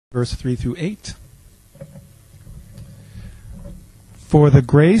verse 3 through 8. For the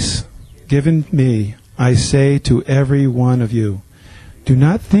grace given me, I say to every one of you, do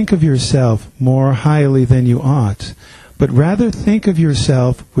not think of yourself more highly than you ought, but rather think of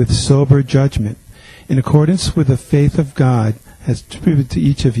yourself with sober judgment, in accordance with the faith of God has distributed to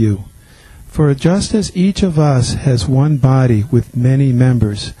each of you. For just as each of us has one body with many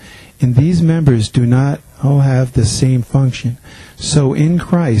members, and these members do not all have the same function, so in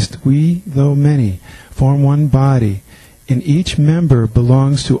Christ we, though many, form one body, and each member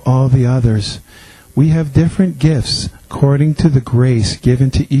belongs to all the others. We have different gifts according to the grace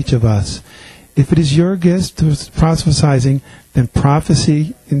given to each of us. If it is your gift to prophesying, then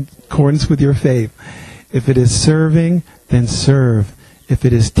prophecy in accordance with your faith. If it is serving, then serve. If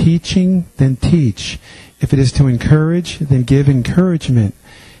it is teaching, then teach. If it is to encourage, then give encouragement.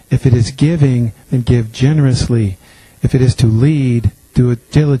 If it is giving, then give generously. If it is to lead, do it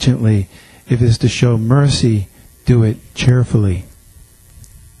diligently. If it is to show mercy, do it cheerfully.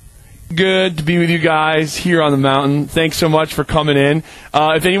 Good to be with you guys here on the mountain. Thanks so much for coming in.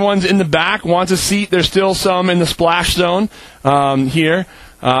 If anyone's in the back, wants a seat, there's still some in the splash zone here.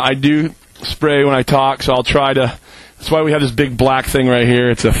 I do spray when I talk, so I'll try to... That's why we have this big black thing right here.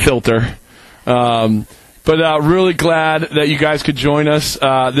 It's a filter. But really glad that you guys could join us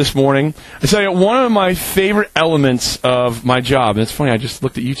this morning. I tell you, one of my favorite elements of my job, and it's funny, I just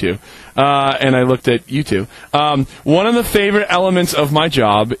looked at you two, and I looked at you two. One of the favorite elements of my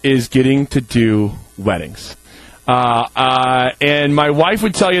job is getting to do weddings. And my wife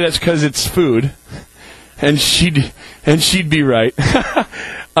would tell you that's because it's food, and she'd be right.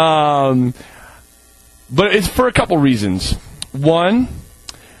 But it's for a couple reasons. One,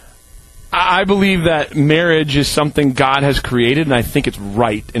 I believe that marriage is something God has created, and I think it's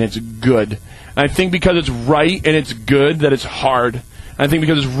right and it's good. And I think because it's right and it's good that it's hard. And I think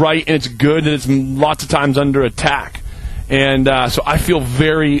because it's right and it's good that it's lots of times under attack. And so I feel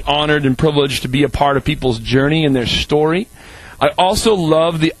very honored and privileged to be a part of people's journey and their story. I also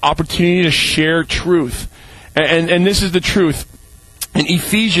love the opportunity to share truth. And this is the truth. In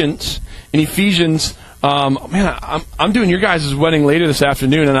Ephesians, I'm doing your guys' wedding later this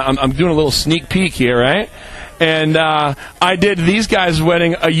afternoon, and I'm doing a little sneak peek here, right? And I did these guys'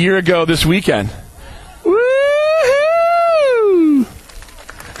 wedding a year ago this weekend. Woo-hoo!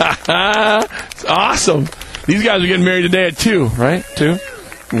 It's awesome. These guys are getting married today at 2, right? 2?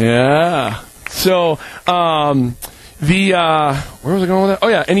 Yeah. So, where was I going with that? Oh,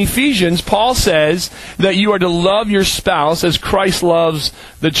 yeah. In Ephesians, Paul says that you are to love your spouse as Christ loves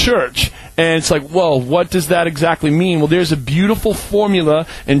the church. And it's like, whoa, what does that exactly mean? Well, there's a beautiful formula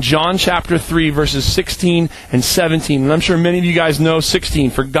in John chapter 3, verses 16 and 17. And I'm sure many of you guys know 16.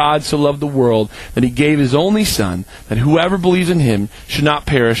 For God so loved the world that he gave his only Son, that whoever believes in him should not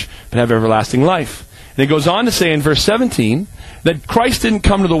perish, but have everlasting life. And it goes on to say in verse 17 that Christ didn't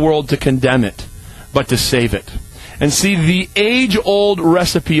come to the world to condemn it, but to save it. And see, the age-old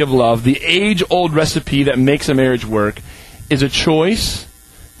recipe of love, the age-old recipe that makes a marriage work, is a choice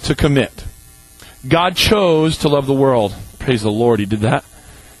to commit. God chose to love the world. Praise the Lord, he did that.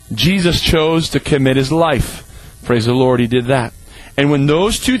 Jesus chose to commit his life. Praise the Lord, he did that. And when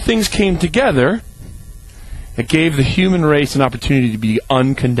those two things came together, it gave the human race an opportunity to be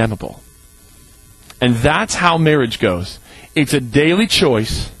uncondemnable. And that's how marriage goes. It's a daily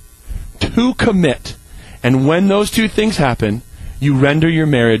choice to commit. And when those two things happen, you render your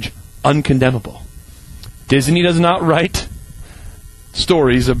marriage uncondemnable. Disney does not write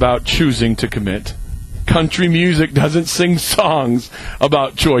stories about choosing to commit. Country music doesn't sing songs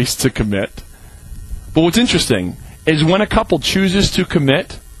about choice to commit. But what's interesting is when a couple chooses to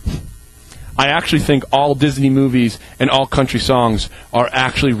commit, I actually think all Disney movies and all country songs are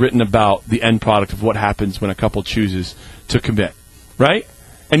actually written about the end product of what happens when a couple chooses to commit. Right?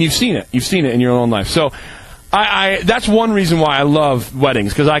 And you've seen it. You've seen it in your own life. So that's one reason why I love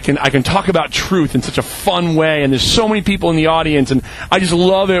weddings, because I can talk about truth in such a fun way, and there's so many people in the audience, and I just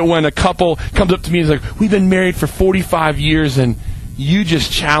love it when a couple comes up to me and is like, we've been married for 45 years, and you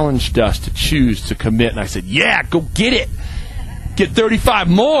just challenged us to choose to commit. And I said, yeah, go get it. Get 35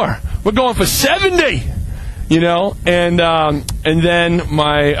 more. We're going for 70. You know? And then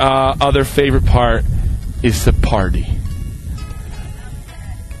my other favorite part is the party.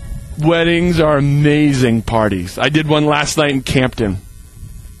 Weddings are amazing parties. I did one last night in Campton.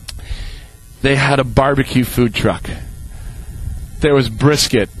 They had a barbecue food truck. There was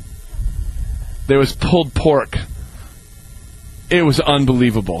brisket. There was pulled pork. It was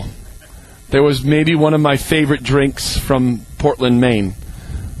unbelievable. There was maybe one of my favorite drinks from Portland, Maine.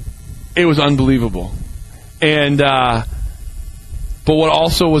 It was unbelievable. And But what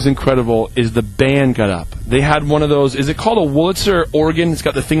also was incredible is the band got up. They had one of those, is it called a Wurlitzer organ? It's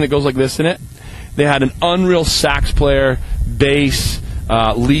got the thing that goes like this in it. They had an unreal sax player, bass,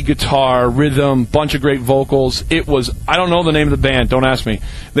 lead guitar, rhythm, bunch of great vocals. It was, I don't know the name of the band, don't ask me.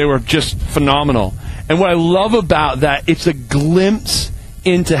 They were just phenomenal. And what I love about that, it's a glimpse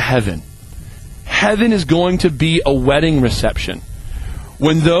into heaven. Heaven is going to be a wedding reception.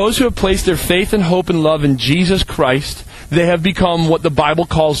 When those who have placed their faith and hope and love in Jesus Christ, they have become what the Bible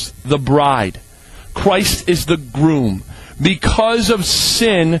calls the bride. Christ is the groom. Because of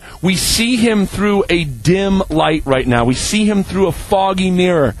sin, we see him through a dim light right now. We see him through a foggy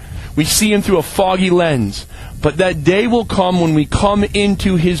mirror. We see him through a foggy lens. But that day will come when we come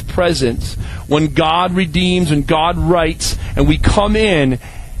into his presence, when God redeems and God rights, and we come in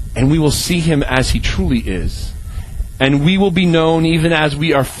and we will see him as he truly is. And we will be known even as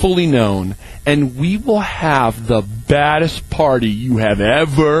we are fully known. And we will have the baddest party you have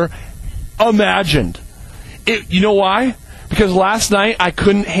ever imagined. You know why? Because last night I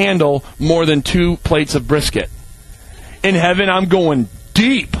couldn't handle more than 2 plates of brisket. In heaven, I'm going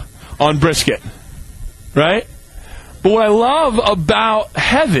deep on brisket. Right? But what I love about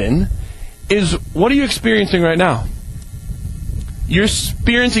heaven is, what are you experiencing right now? You're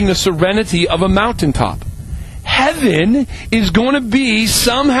experiencing the serenity of a mountaintop. Heaven is going to be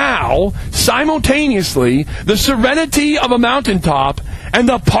somehow, simultaneously, the serenity of a mountaintop and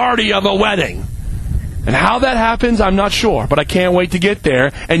the party of a wedding. And how that happens, I'm not sure, but I can't wait to get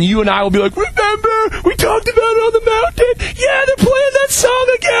there. And you and I will be like, remember, we talked about it on the mountain. Yeah, they're playing that song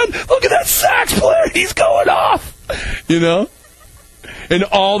again. Look at that sax player. He's going off. You know? And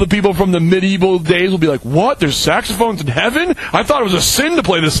all the people from the medieval days will be like, what? There's saxophones in heaven? I thought it was a sin to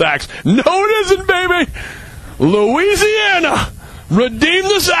play the sax. No, it isn't, baby. Louisiana, redeem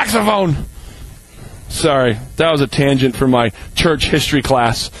the saxophone. Sorry, that was a tangent for my church history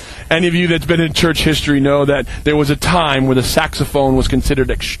class. Any of you that's been in church history know that there was a time where the saxophone was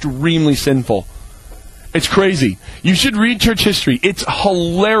considered extremely sinful. It's crazy. You should read church history. It's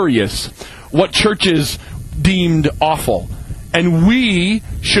hilarious what churches deemed awful. And we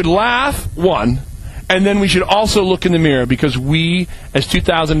should laugh, one, and then we should also look in the mirror, because we, as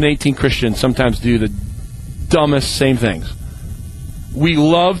 2018 Christians, sometimes do the dumbest same things. We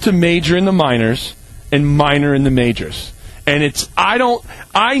love to major in the minors and minor in the majors. And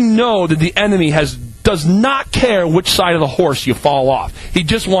I know that the enemy does not care which side of the horse you fall off. He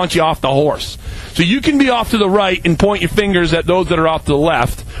just wants you off the horse. So you can be off to the right and point your fingers at those that are off to the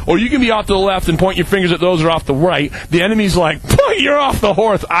left, or you can be off to the left and point your fingers at those that are off the right. The enemy's like, you're off the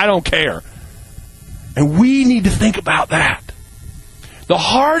horse, I don't care. And we need to think about that. The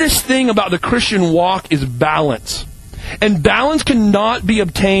hardest thing about the Christian walk is balance. And balance cannot be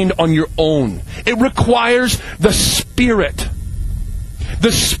obtained on your own. It requires the Spirit.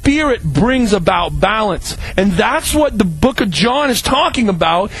 The Spirit brings about balance. And that's what the book of John is talking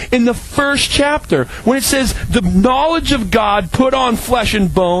about in the first chapter. When it says, the knowledge of God put on flesh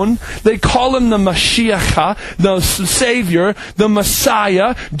and bone. They call him the Mashiach, the Savior, the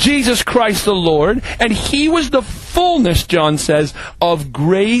Messiah, Jesus Christ the Lord. And he was the fullness, John says, of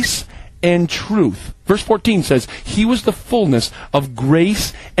grace and truth. Verse 14 says, he was the fullness of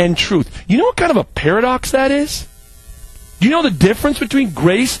grace and truth. You know what kind of a paradox that is? Do you know the difference between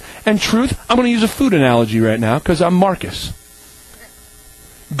grace and truth? I'm going to use a food analogy right now because I'm Marcus.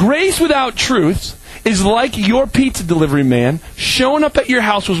 Grace without truth is like your pizza delivery man showing up at your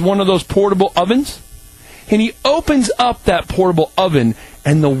house with one of those portable ovens, and he opens up that portable oven,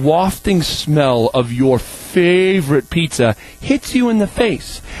 and the wafting smell of your favorite pizza hits you in the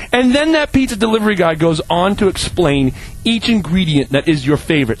face. And then that pizza delivery guy goes on to explain each ingredient that is your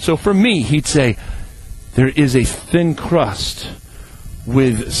favorite. So for me, he'd say, there is a thin crust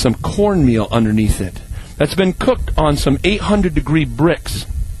with some cornmeal underneath it that's been cooked on some 800-degree bricks.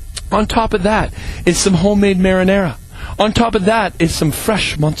 On top of that is some homemade marinara. On top of that is some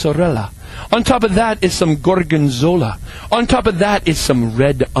fresh mozzarella. On top of that is some gorgonzola. On top of that is some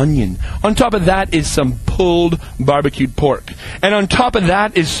red onion. On top of that is some pulled barbecued pork. And on top of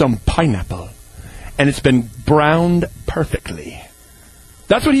that is some pineapple. And it's been browned perfectly.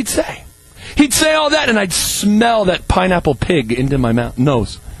 That's what he'd say. He'd say all that, and I'd smell that pineapple pig into my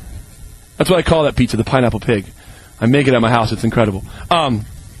nose. That's what I call that pizza, the pineapple pig. I make it at my house. It's incredible.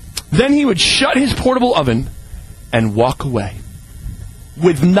 Then he would shut his portable oven and walk away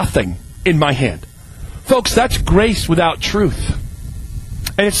with nothing in my hand. Folks, that's grace without truth.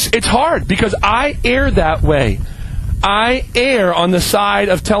 And it's hard because I err that way. I err on the side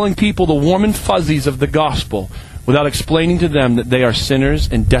of telling people the warm and fuzzies of the gospel without explaining to them that they are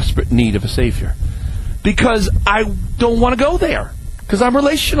sinners in desperate need of a Savior. Because I don't want to go there. because I'm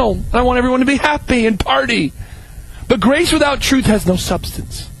relational. I want everyone to be happy and party. But grace without truth has no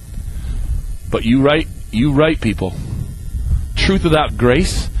substance. But you right, people. Truth without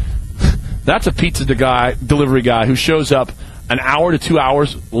grace, that's a pizza delivery guy who shows up an hour to 2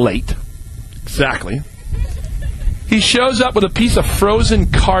 hours late. Exactly. He shows up with a piece of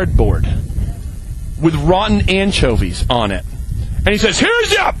frozen cardboard with rotten anchovies on it. And he says,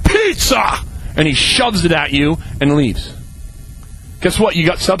 "Here's your pizza!" And he shoves it at you and leaves. Guess what? You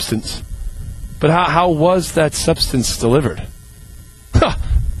got substance. But how was that substance delivered?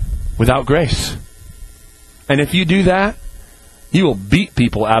 Without grace. And if you do that, you will beat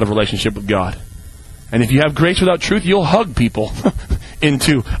people out of relationship with God. And if you have grace without truth, you'll hug people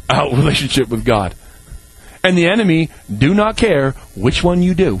into a relationship with God. And the enemy do not care which one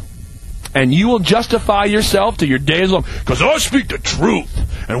you do. And you will justify yourself to your days long. Because I speak the truth.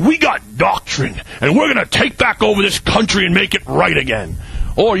 And we got doctrine. And we're going to take back over this country and make it right again.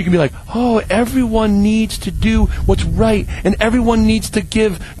 Or you can be like, oh, everyone needs to do what's right. And everyone needs to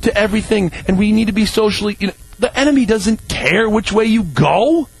give to everything. And we need to be socially... The enemy doesn't care which way you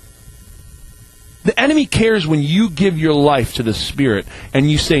go. The enemy cares when you give your life to the Spirit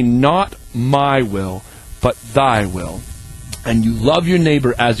and you say, not my will, but thy will. And you love your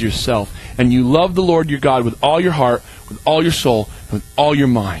neighbor as yourself. And you love the Lord your God with all your heart, with all your soul, and with all your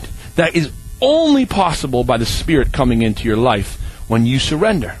mind. That is only possible by the Spirit coming into your life when you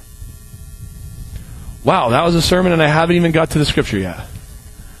surrender. Wow, that was a sermon and I haven't even got to the scripture yet.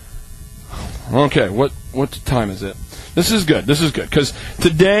 Okay, what time is it? This is good. Because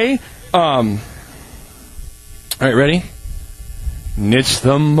today, all right, ready? It's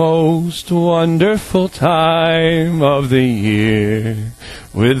the most wonderful time of the year.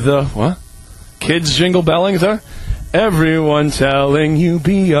 With the, what? Kids jingle belling, is that? Everyone telling you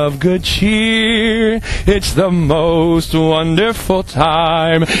be of good cheer. It's the most wonderful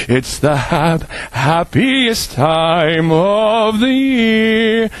time. It's the happiest time of the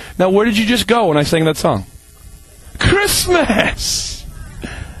year. Now, where did you just go when I sang that song? Christmas!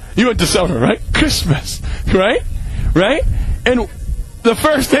 You went to summer, right? Christmas, right? Right? And the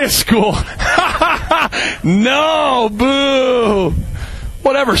first day of school. No, boo!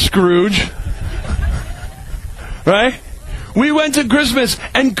 Whatever, Scrooge. Right? We went to Christmas,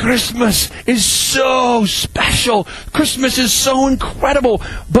 and Christmas is so special. Christmas is so incredible.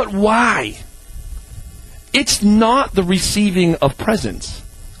 But why? It's not the receiving of presents,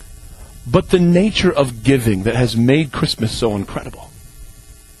 but the nature of giving that has made Christmas so incredible.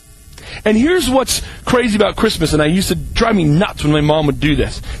 And here's what's crazy about Christmas, and I used to drive me nuts when my mom would do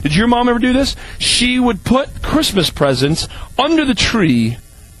this. Did your mom ever do this? She would put Christmas presents under the tree,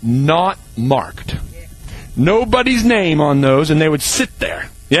 not marked. Nobody's name on those, and they would sit there.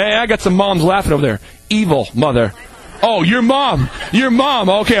 Yeah, I got some moms laughing over there. Evil mother. Oh, your mom.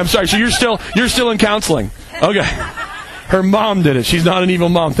 Okay, I'm sorry. So you're still in counseling. Okay. Her mom did it. She's not an evil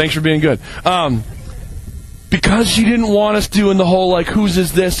mom. Thanks for being good. Because she didn't want us doing the whole, like, whose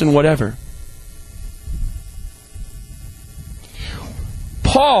is this and whatever.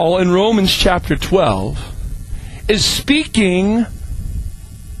 Paul, in Romans chapter 12, is speaking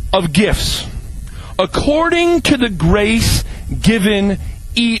of gifts. According to the grace given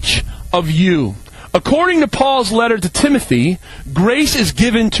each of you. According to Paul's letter to Timothy, grace is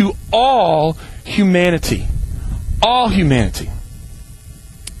given to all humanity. All humanity.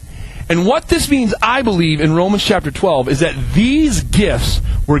 And what this means, I believe, in Romans chapter 12, is that these gifts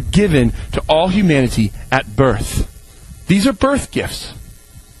were given to all humanity at birth. These are birth gifts.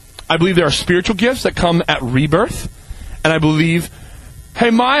 I believe there are spiritual gifts that come at rebirth. And I believe, hey,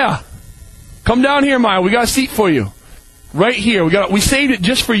 Maya, come down here, Maya. We got a seat for you. Right here. We saved it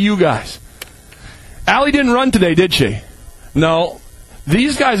just for you guys. Allie didn't run today, did she? No.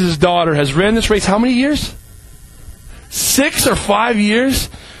 These guys' daughter has ran this race how many years? 6 or 5 years?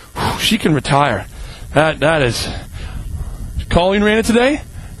 Whew, she can retire. That is... Colleen ran it today?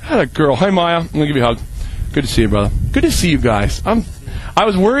 That a girl. Hi, Maya. I'm going to give you a hug. Good to see you, brother. Good to see you guys. I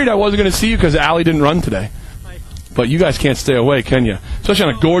was worried I wasn't going to see you because Allie didn't run today. But you guys can't stay away, can you? Especially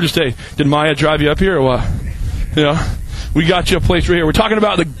on a gorgeous day. Did Maya drive you up here or what? You know, we got you a place right here. We're talking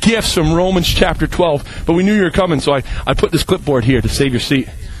about the gifts from Romans chapter 12. But we knew you were coming, so I put this clipboard here to save your seat.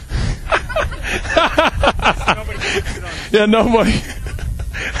 Yeah, nobody.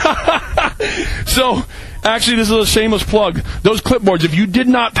 So, actually, this is a shameless plug. Those clipboards, if you did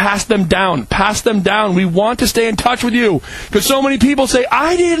not pass them down. We want to stay in touch with you. Because so many people say,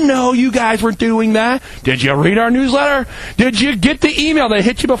 I didn't know you guys were doing that. Did you read our newsletter? Did you get the email that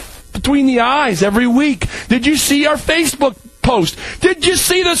hit you between the eyes every week? Did you see our Facebook post. Did you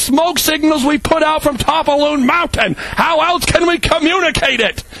see the smoke signals we put out from top of Loon Mountain? How else can we communicate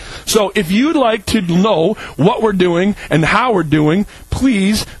it? So if you'd like to know what we're doing and how we're doing,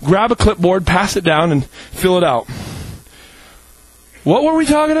 please grab a clipboard, pass it down, and fill it out. What were we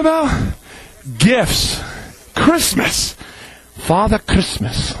talking about? Gifts. Christmas. Father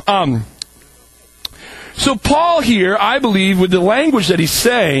Christmas. So Paul here, I believe, with the language that he's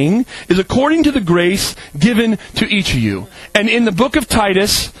saying, is according to the grace given to each of you. And in the book of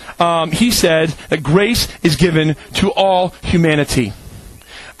Titus, he said that grace is given to all humanity.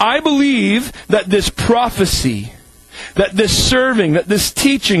 I believe that this prophecy, that this serving, that this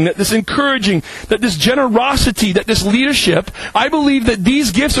teaching, that this encouraging, that this generosity, that this leadership, I believe that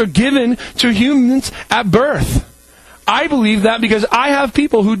these gifts are given to humans at birth. I believe that because I have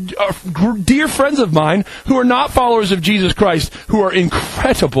people who are dear friends of mine who are not followers of Jesus Christ, who are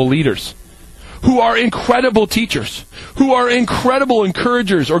incredible leaders, who are incredible teachers, who are incredible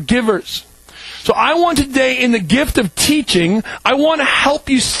encouragers or givers. So I want today, in the gift of teaching, I want to help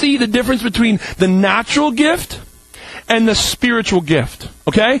you see the difference between the natural gift and the spiritual gift.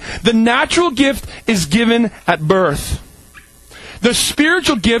 Okay? The natural gift is given at birth. The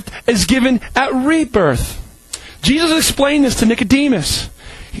spiritual gift is given at rebirth. Jesus explained this to Nicodemus.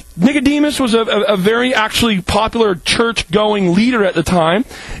 Nicodemus was a very actually popular church-going leader at the time.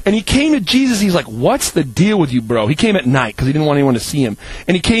 And he came to Jesus. He's like, what's the deal with you, bro? He came at night because he didn't want anyone to see him.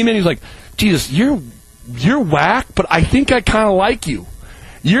 And he came in. He's like, Jesus, you're whack, but I think I kind of like you.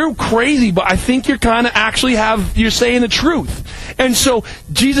 You're crazy, but I think you're kind of actually you're saying the truth. And so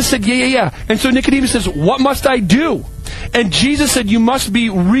Jesus said, yeah. And so Nicodemus says, what must I do? And Jesus said, you must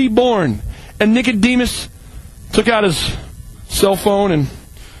be reborn. And Nicodemus took out his cell phone and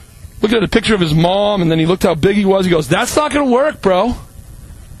looked at a picture of his mom, and then he looked how big he was. He goes, that's not going to work, bro.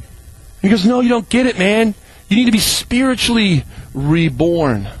 He goes, no, you don't get it, man. You need to be spiritually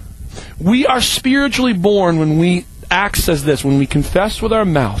reborn. We are spiritually born when we access this, when we confess with our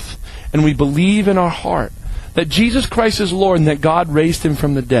mouth and we believe in our heart that Jesus Christ is Lord and that God raised him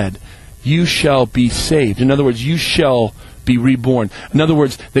from the dead. You shall be saved. In other words, you shall be reborn. In other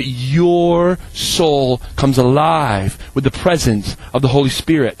words, that your soul comes alive with the presence of the Holy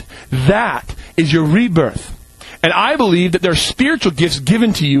Spirit. That is your rebirth. And I believe that there are spiritual gifts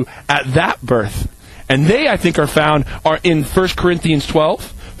given to you at that birth. And they, I think, are in 1 Corinthians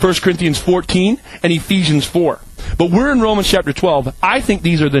 12, 1 Corinthians 14, and Ephesians 4. But we're in Romans chapter 12. I think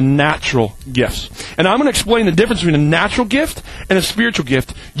these are the natural gifts. And I'm going to explain the difference between a natural gift and a spiritual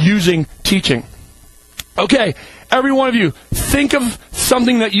gift using teaching. Okay, every one of you, think of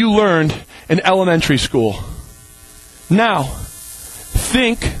something that you learned in elementary school. Now,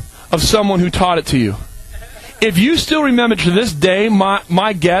 think of someone who taught it to you. If you still remember to this day,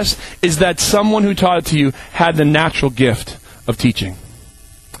 my guess is that someone who taught it to you had the natural gift of teaching.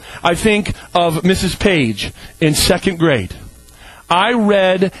 I think of Mrs. Page in 2nd grade. I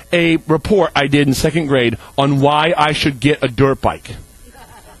read a report I did in 2nd grade on why I should get a dirt bike.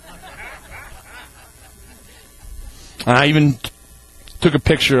 I even took a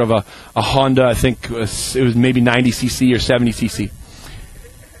picture of a Honda, I think it was maybe 90cc or 70cc.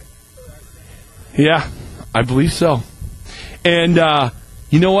 Yeah, I believe so. And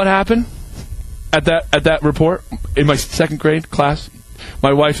you know what happened at that report in my 2nd grade class?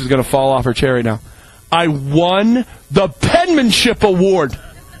 My wife is going to fall off her chair right now. I won the penmanship award.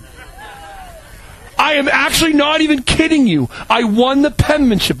 I am actually not even kidding you. I won the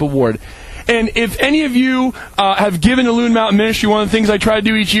penmanship award. And if any of you have given to Loon Mountain Ministry, one of the things I try to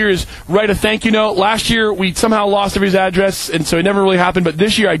do each year is write a thank you note. Last year, we somehow lost everybody's address, and so it never really happened. But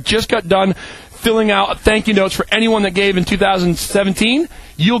this year, I just got done filling out thank you notes for anyone that gave in 2017.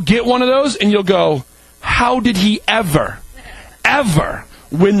 You'll get one of those, and you'll go, how did he ever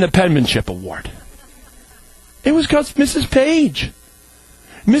win the penmanship award? It was because Mrs. Page.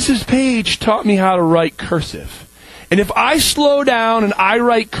 Mrs. Page taught me how to write cursive. And if I slow down and I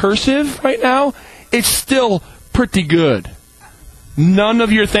write cursive right now, it's still pretty good. None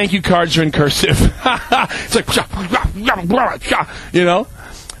of your thank you cards are in cursive. It's like, you know?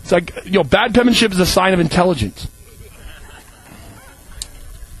 It's like, bad penmanship is a sign of intelligence.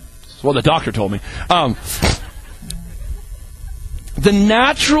 That's what the doctor told me. The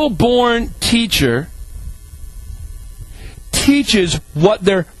natural-born teacher teaches what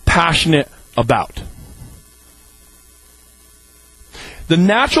they're passionate about. The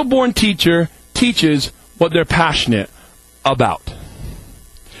natural-born teacher teaches what they're passionate about.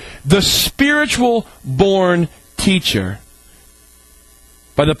 The spiritual-born teacher,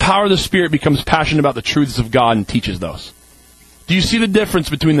 by the power of the Spirit, becomes passionate about the truths of God and teaches those. Do you see the difference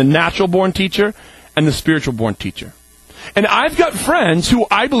between the natural-born teacher and the spiritual-born teacher? And I've got friends who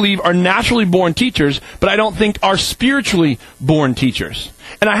I believe are naturally born teachers, but I don't think are spiritually born teachers.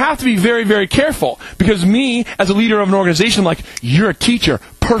 And I have to be very, very careful, because me, as a leader of an organization, I'm like, you're a teacher.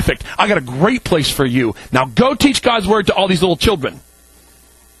 Perfect. I got a great place for you. Now go teach God's word to all these little children.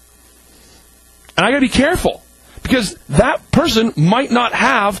 And I got to be careful, because that person might not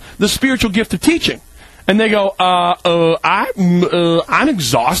have the spiritual gift of teaching. And they go, I'm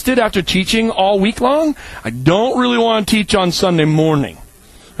exhausted after teaching all week long. I don't really want to teach on Sunday morning.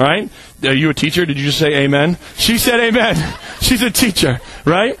 Right? Are you a teacher? Did you just say amen? She said amen. She's a teacher,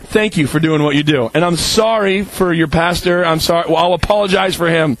 right? Thank you for doing what you do. And I'm sorry for your pastor. I'm sorry. Well, I'll apologize for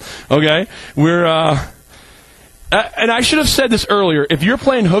him. Okay? And I should have said this earlier. If you're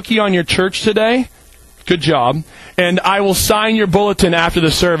playing hooky on your church today, good job. And I will sign your bulletin after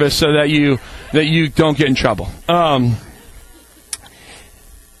the service so that you don't get in trouble.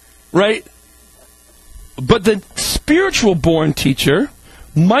 Right? But the spiritual born teacher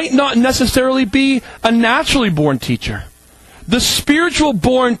might not necessarily be a naturally born teacher. The spiritual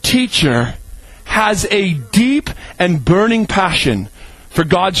born teacher has a deep and burning passion for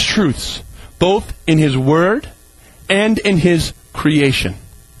God's truths, both in His Word and in His creation.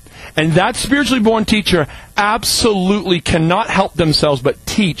 And that spiritually born teacher absolutely cannot help themselves but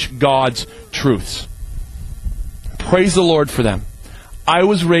teach God's truths. Praise the Lord for them. I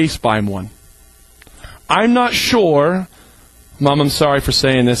was raised by one. I'm not sure... Mom, I'm sorry for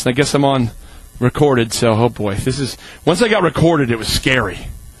saying this, and I guess I'm on recorded, so, oh boy. Once I got recorded, it was scary.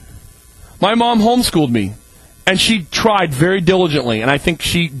 My mom homeschooled me, and she tried very diligently, and I think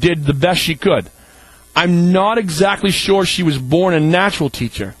she did the best she could. I'm not exactly sure she was born a natural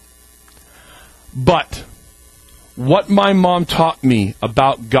teacher. But what my mom taught me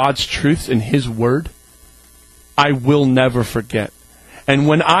about God's truths in His Word, I will never forget. And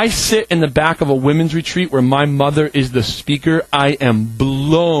when I sit in the back of a women's retreat where my mother is the speaker, I am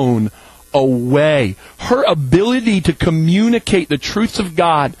blown away. Her ability to communicate the truths of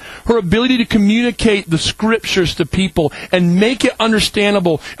God, her ability to communicate the scriptures to people and make it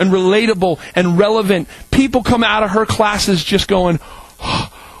understandable and relatable and relevant. People come out of her classes just going,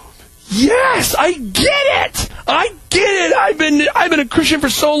 yes, I get it. I get it. I've been a Christian for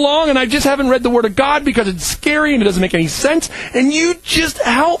so long, and I just haven't read the Word of God because it's scary and it doesn't make any sense. And you just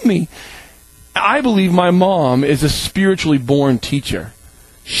help me. I believe my mom is a spiritually born teacher.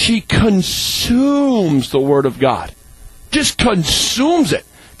 She consumes the Word of God. Just consumes it.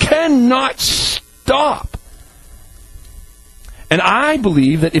 Cannot stop. And I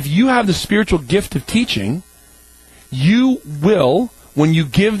believe that if you have the spiritual gift of teaching, you will... When you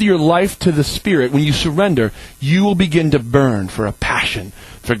give your life to the Spirit, when you surrender, you will begin to burn for a passion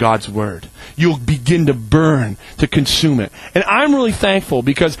for God's Word. You'll begin to burn to consume it. And I'm really thankful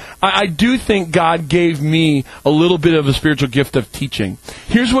because I do think God gave me a little bit of a spiritual gift of teaching.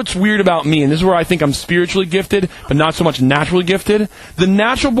 Here's what's weird about me, and this is where I think I'm spiritually gifted, but not so much naturally gifted. The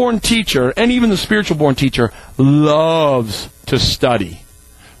natural-born teacher, and even the spiritual-born teacher, loves to study,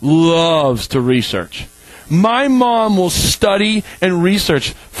 loves to research. My mom will study and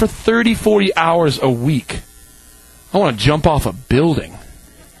research for 30, 40 hours a week. I want to jump off a building.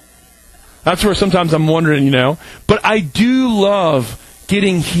 That's where sometimes I'm wondering, But I do love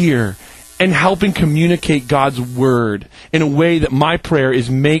getting here and helping communicate God's Word in a way that my prayer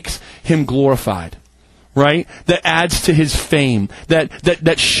makes Him glorified. Right? That adds to His fame.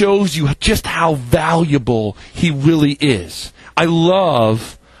 That shows you just how valuable He really is. I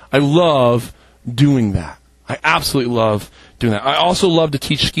love doing that. I absolutely love doing that. I also love to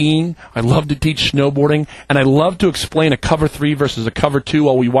teach skiing. I love to teach snowboarding. And I love to explain a cover 3 versus a cover 2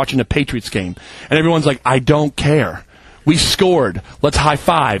 while we're watching a Patriots game. And everyone's like, I don't care. We scored. Let's high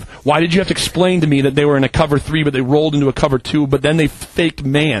five. Why did you have to explain to me that they were in a cover 3 but they rolled into a cover 2 but then they faked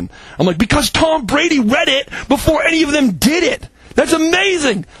man? I'm like, because Tom Brady read it before any of them did it. That's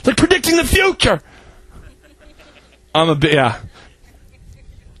amazing. It's like predicting the future.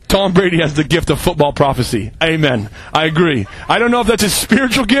 Tom Brady has the gift of football prophecy. Amen. I agree. I don't know if that's his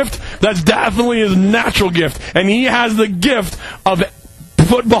spiritual gift. That's definitely his natural gift. And he has the gift of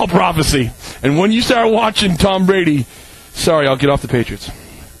football prophecy. And when you start watching Tom Brady, sorry, I'll get off the Patriots.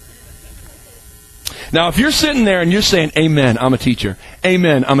 Now, if you're sitting there and you're saying, amen, I'm a teacher.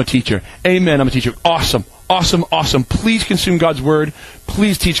 Amen, I'm a teacher. Amen, I'm a teacher. Awesome, awesome, awesome. Please consume God's Word.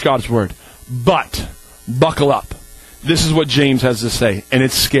 Please teach God's Word. But, buckle up. This is what James has to say, and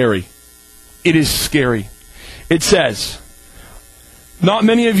it's scary. It is scary. It says, not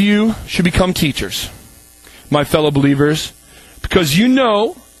many of you should become teachers, my fellow believers, because you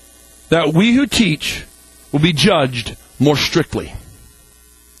know that we who teach will be judged more strictly.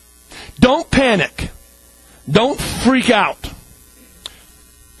 Don't panic. Don't freak out.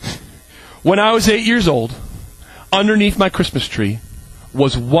 When I was 8 years old, underneath my Christmas tree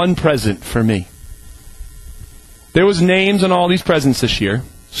was one present for me. There was names on all these presents this year,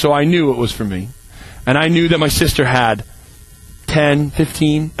 so I knew it was for me. And I knew that my sister had 10,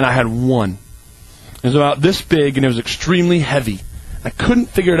 15, and I had one. It was about this big, and it was extremely heavy. I couldn't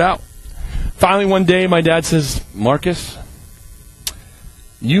figure it out. Finally, one day, my dad says, Marcus,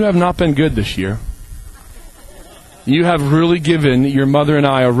 you have not been good this year. You have really given your mother and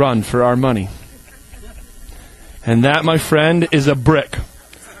I a run for our money. And that, my friend, is a brick.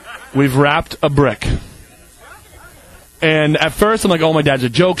 We've wrapped a brick. And at first, I'm like, oh, my dad's a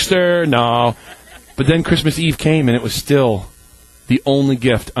jokester. No. But then Christmas Eve came, and it was still the only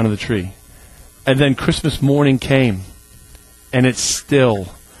gift under the tree. And then Christmas morning came, and it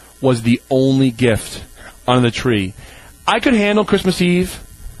still was the only gift under the tree. I could handle Christmas Eve,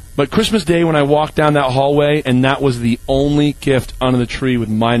 but Christmas Day, when I walked down that hallway, and that was the only gift under the tree with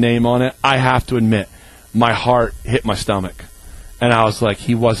my name on it, I have to admit, my heart hit my stomach. And I was like,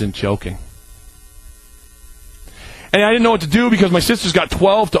 he wasn't joking. And I didn't know what to do because my sister's got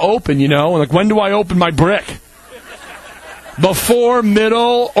 12 to open, you know. And like, when do I open my brick? Before,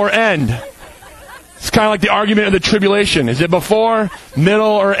 middle, or end? It's kind of like the argument of the tribulation. Is it before, middle,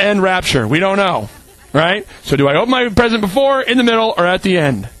 or end rapture? We don't know, right? So do I open my present before, in the middle, or at the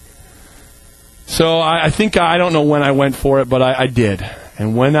end? So I think, I don't know when I went for it, but I did.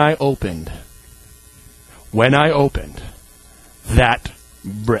 And when I opened that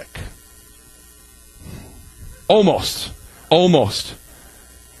brick, almost,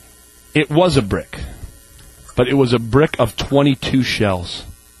 it was a brick, but it was a brick of 22 shells,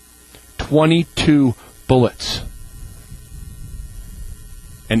 22 bullets.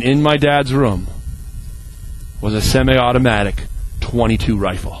 And in my dad's room was a semi-automatic 22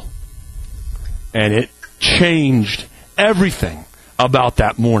 rifle. And it changed everything about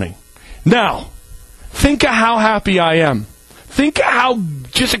that morning. Now, think of how happy I am. Think of how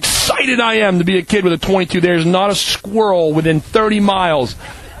just excited I am to be a kid with a 22. There's not a squirrel within 30 miles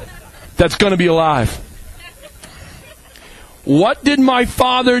that's going to be alive. What did my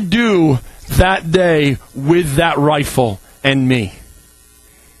father do that day with that rifle and me?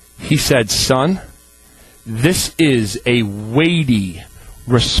 He said, son, this is a weighty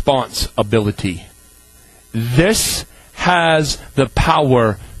responsibility. This has the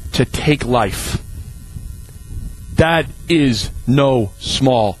power to take life. That is no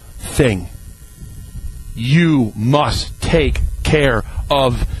small thing. You must take care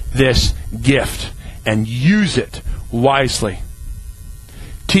of this gift and use it wisely.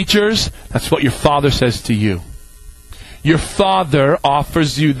 Teachers, that's what your father says to you. Your father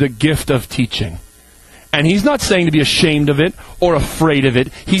offers you the gift of teaching. And he's not saying to be ashamed of it or afraid of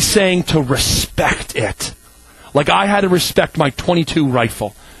it. He's saying to respect it. Like I had to respect my 22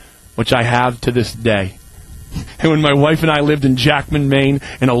 rifle, which I have to this day. And when my wife and I lived in Jackman, Maine,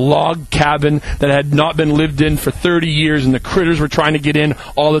 in a log cabin that had not been lived in for 30 years, and the critters were trying to get in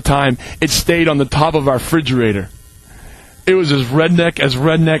all the time, it stayed on the top of our refrigerator. It was as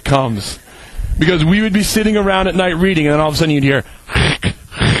redneck comes. Because we would be sitting around at night reading, and then all of a sudden you'd hear...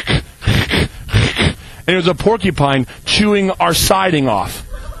 And it was a porcupine chewing our siding off.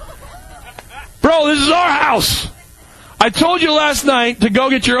 Bro, this is our house! I told you last night to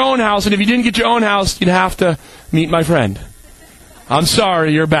go get your own house, and if you didn't get your own house, you'd have to meet my friend. I'm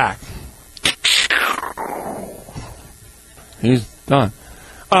sorry, you're back. He's done.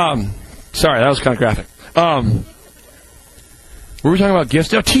 Sorry, that was kind of graphic. Were we talking about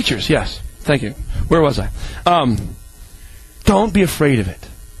gifts? Oh, teachers, yes. Thank you. Where was I? Don't be afraid of it.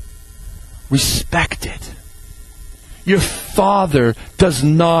 Respect it. Your father does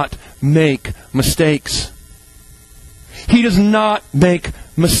not make mistakes. He does not make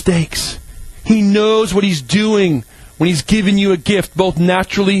mistakes. He knows what he's doing when he's giving you a gift, both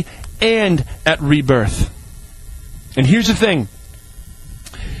naturally and at rebirth. And here's the thing.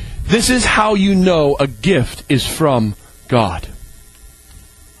 This is how you know a gift is from God.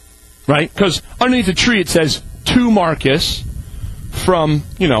 Right? Because underneath the tree it says, to Marcus, from,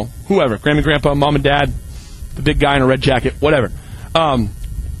 whoever. Grandma, grandpa, mom and dad, the big guy in a red jacket, whatever. That's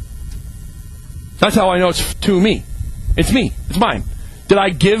how I know it's to me. It's me. It's mine. Did I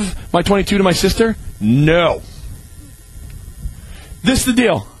give my 22 to my sister? No. This is the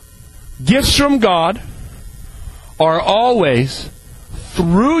deal. Gifts from God are always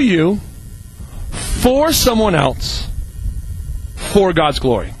through you, for someone else, for God's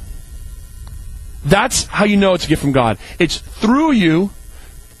glory. That's how you know it's a gift from God. It's through you,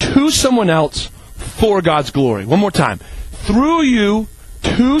 to someone else, for God's glory. One more time. Through you,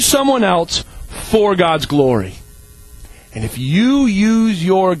 to someone else, for God's glory. And if you use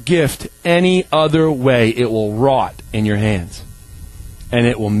your gift any other way, it will rot in your hands. And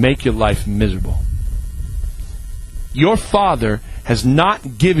it will make your life miserable. Your Father has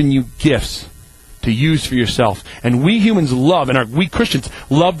not given you gifts to use for yourself. And we humans love, and we Christians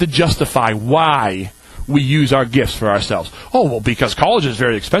love to justify why we use our gifts for ourselves. Oh, well, because college is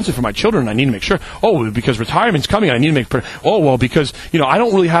very expensive for my children, I need to make sure. Oh, because retirement's coming, I need to make. Oh, well, because I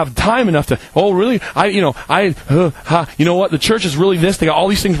don't really have time enough to. Oh, really? You know what? The church is really this. They got all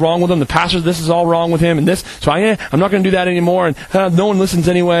these things wrong with them. The pastor, this is all wrong with him, and this. So I'm not going to do that anymore. And no one listens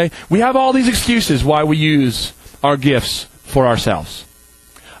anyway. We have all these excuses why we use our gifts for ourselves.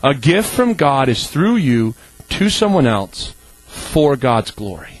 A gift from God is through you to someone else for God's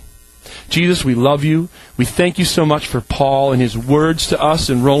glory. Jesus, we love you. We thank you so much for Paul and his words to us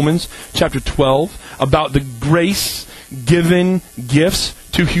in Romans chapter 12 about the grace-given gifts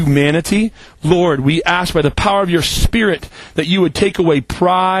to humanity. Lord, we ask by the power of your Spirit that you would take away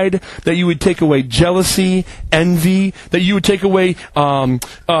pride, that you would take away jealousy, envy, that you would take away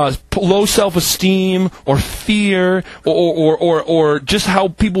low self-esteem or fear or just how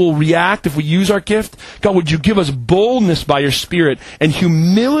people will react if we use our gift. God, would you give us boldness by your Spirit and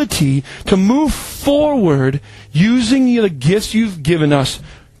humility to move forward using the gifts you've given us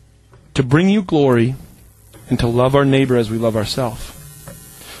to bring you glory and to love our neighbor as we love ourselves.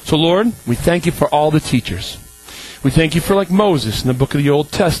 So, Lord, we thank you for all the teachers. We thank you for like Moses in the book of the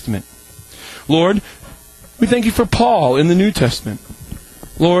Old Testament. Lord, we thank you for Paul in the New Testament.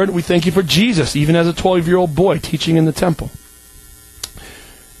 Lord, we thank you for Jesus, even as a 12-year-old boy teaching in the temple.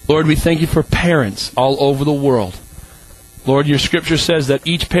 Lord, we thank you for parents all over the world. Lord, your scripture says that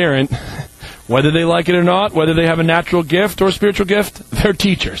each parent, whether they like it or not, whether they have a natural gift or a spiritual gift, they're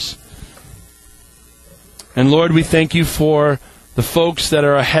teachers. And Lord, we thank you for the folks that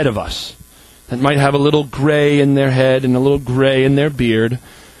are ahead of us, that might have a little gray in their head and a little gray in their beard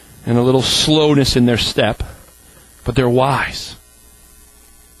and a little slowness in their step, but they're wise.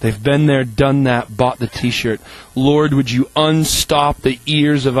 They've been there, done that, bought the t-shirt. Lord, would you unstop the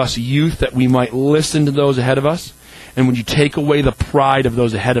ears of us youth that we might listen to those ahead of us? And would you take away the pride of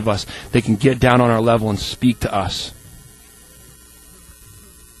those ahead of us? They can get down on our level and speak to us.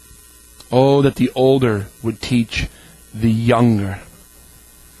 Oh, that the older would teach the younger.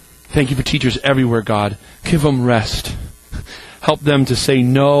 Thank you for teachers everywhere, God. Give them rest. Help them to say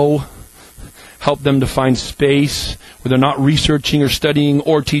no. Help them to find space where they're not researching or studying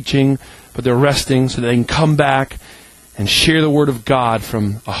or teaching, but they're resting so that they can come back and share the Word of God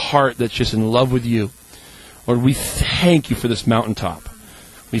from a heart that's just in love with you. Lord, we thank you for this mountaintop.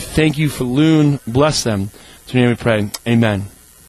 We thank you for Loon. Bless them. In your name we pray. Amen.